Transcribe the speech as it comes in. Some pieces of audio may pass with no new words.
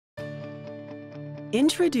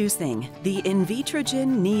Introducing the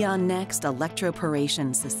Invitrogen NxT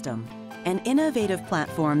Electroporation system, an innovative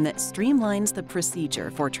platform that streamlines the procedure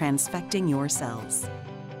for transfecting your cells.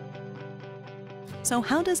 So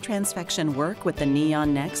how does transfection work with the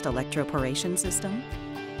NxT Electroporation system?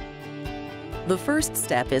 The first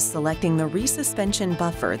step is selecting the resuspension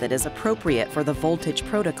buffer that is appropriate for the voltage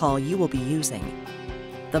protocol you will be using.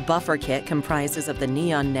 The buffer kit comprises of the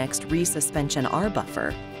NxT Resuspension R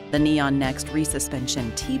buffer, the NxT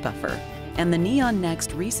Resuspension T buffer, and the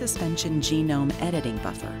NxT Resuspension Genome Editing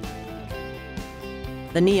buffer.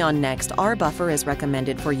 The NxT R buffer is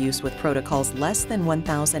recommended for use with protocols less than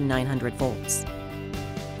 1,900 volts.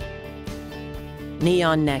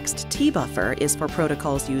 NxT T buffer is for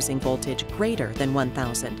protocols using voltage greater than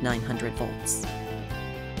 1,900 volts.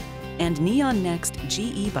 And NxT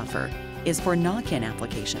GE buffer is for knock-in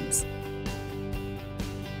applications.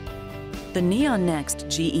 The NxT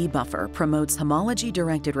GE buffer promotes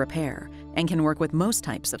homology-directed repair and can work with most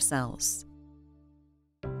types of cells.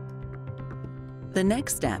 The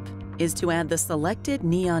next step is to add the selected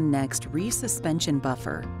NxT resuspension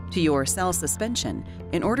buffer to your cell suspension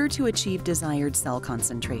in order to achieve desired cell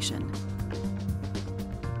concentration.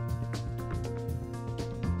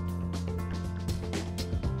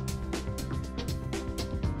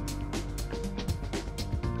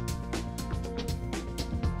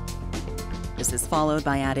 This is followed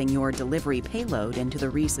by adding your delivery payload into the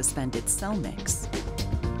resuspended cell mix.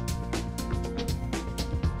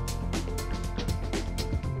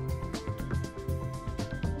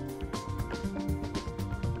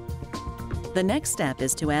 The next step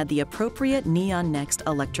is to add the appropriate NxT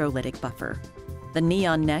electrolytic buffer. The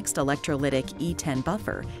NxT electrolytic E10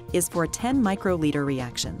 buffer is for 10 microliter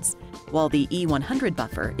reactions, while the E100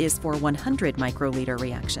 buffer is for 100 microliter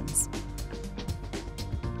reactions.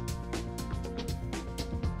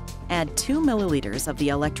 Add 2 milliliters of the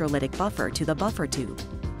electrolytic buffer to the buffer tube,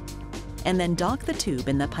 and then dock the tube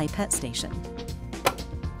in the pipette station.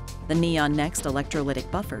 The NxT electrolytic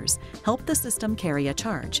buffers help the system carry a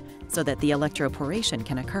charge so that the electroporation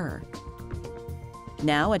can occur.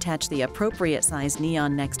 Now attach the appropriate size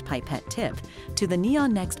NxT pipette tip to the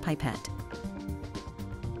NxT pipette.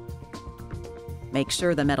 Make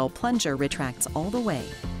sure the metal plunger retracts all the way.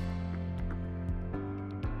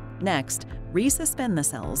 Next, resuspend the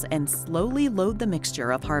cells and slowly load the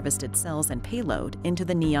mixture of harvested cells and payload into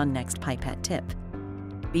the NxT pipette tip.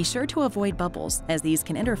 Be sure to avoid bubbles, as these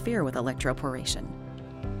can interfere with electroporation.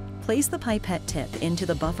 Place the pipette tip into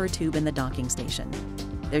the buffer tube in the docking station.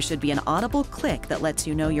 There should be an audible click that lets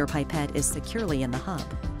you know your pipette is securely in the hub.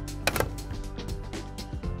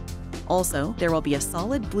 Also, there will be a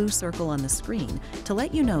solid blue circle on the screen to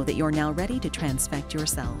let you know that you're now ready to transfect your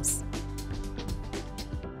cells.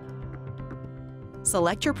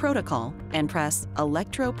 Select your protocol and press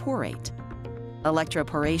Electroporate.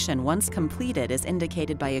 Electroporation, once completed, is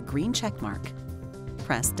indicated by a green check mark.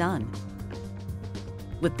 Press Done.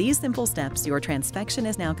 With these simple steps, your transfection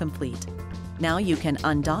is now complete. Now you can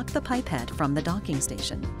undock the pipette from the docking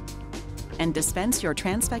station and dispense your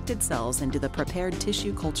transfected cells into the prepared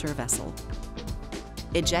tissue culture vessel.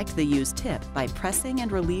 Eject the used tip by pressing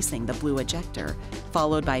and releasing the blue ejector,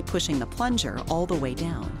 followed by pushing the plunger all the way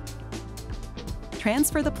down.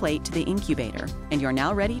 Transfer the plate to the incubator, and you're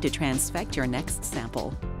now ready to transfect your next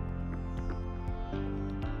sample.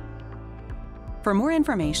 For more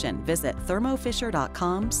information, visit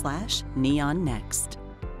thermofisher.com/neonnext.